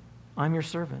 I'm your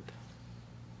servant.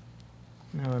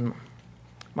 And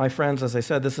my friends, as I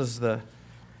said, this is the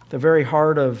very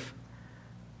heart of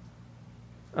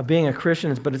being a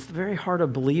Christian, but it's the very heart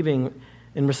of believing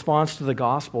in response to the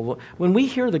gospel. When we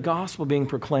hear the gospel being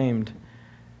proclaimed,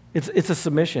 it's a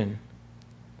submission.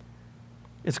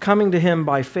 It's coming to him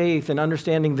by faith and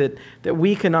understanding that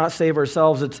we cannot save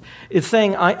ourselves. It's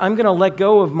saying, I'm going to let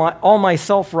go of all my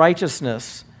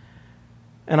self-righteousness,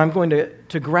 and I'm going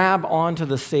to grab onto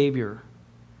the Savior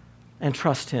and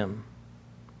trust him.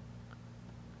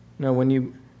 When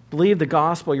you believe the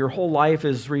gospel, your whole life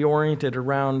is reoriented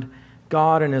around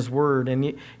God and his word,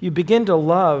 and you begin to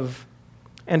love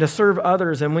and to serve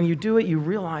others. And when you do it, you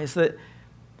realize that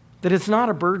it's not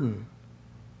a burden,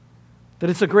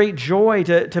 that it's a great joy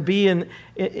to be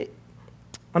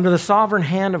under the sovereign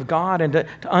hand of God, and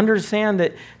to understand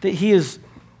that he is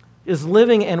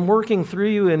living and working through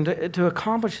you and to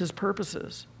accomplish his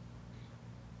purposes.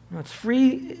 It's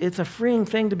free. It's a freeing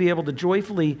thing to be able to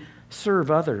joyfully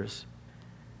serve others.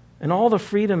 And all the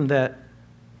freedom that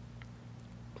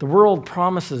the world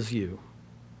promises you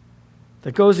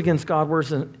that goes against God's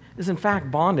words is in fact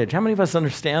bondage. How many of us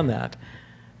understand that?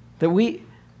 That when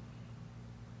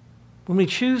we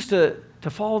choose to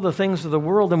follow the things of the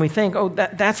world and we think,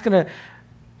 that's going to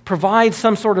provide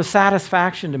some sort of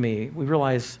satisfaction to me, we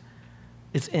realize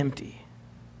it's empty.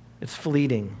 It's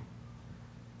fleeting.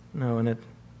 No, and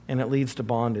it leads to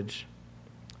bondage.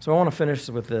 So I want to finish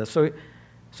with this. So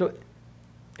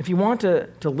if you want to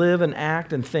live and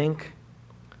act and think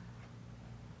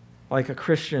like a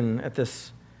Christian at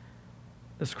this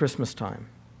Christmas time,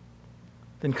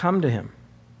 then come to him.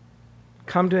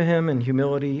 Come to him in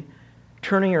humility,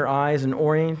 turning your eyes and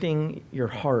orienting your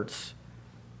hearts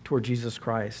toward Jesus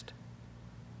Christ.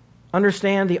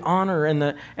 Understand the honor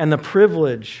and the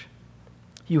privilege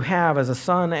you have as a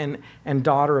son and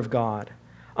daughter of God.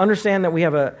 Understand that we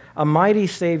have a mighty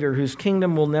Savior whose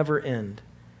kingdom will never end,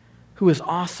 who is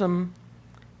awesome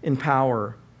in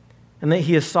power, and that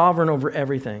he is sovereign over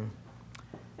everything.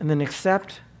 And then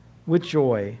accept with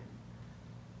joy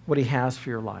what he has for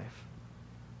your life.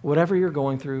 Whatever you're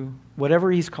going through,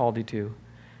 whatever he's called you to,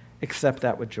 accept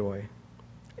that with joy.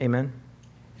 Amen?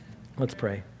 Let's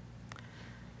pray.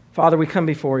 Father, we come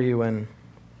before you and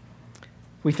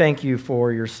we thank you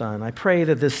for your Son. I pray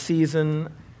that this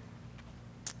season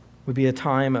would be a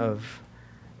time of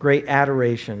great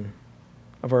adoration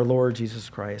of our Lord Jesus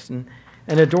Christ and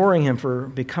adoring him for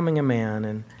becoming a man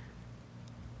and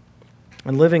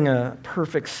living a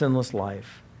perfect sinless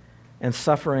life and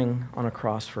suffering on a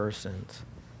cross for our sins.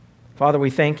 Father,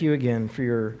 we thank you again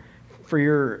for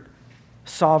your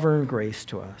sovereign grace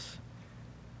to us.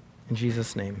 In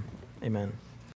Jesus' name, amen.